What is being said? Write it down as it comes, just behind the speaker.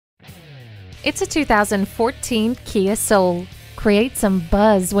It's a 2014 Kia Soul. Create some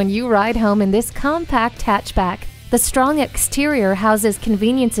buzz when you ride home in this compact hatchback. The strong exterior houses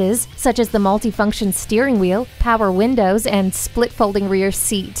conveniences such as the multifunction steering wheel, power windows, and split-folding rear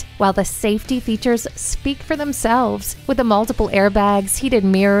seat, while the safety features speak for themselves with the multiple airbags, heated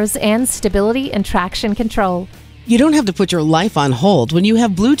mirrors, and stability and traction control. You don't have to put your life on hold when you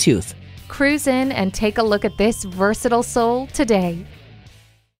have Bluetooth. Cruise in and take a look at this versatile Soul today.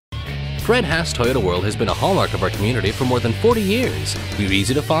 Fred Haas Toyota World has been a hallmark of our community for more than 40 years. We're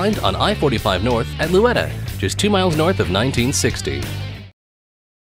easy to find on I-45 North at Louetta, just 2 miles north of 1960.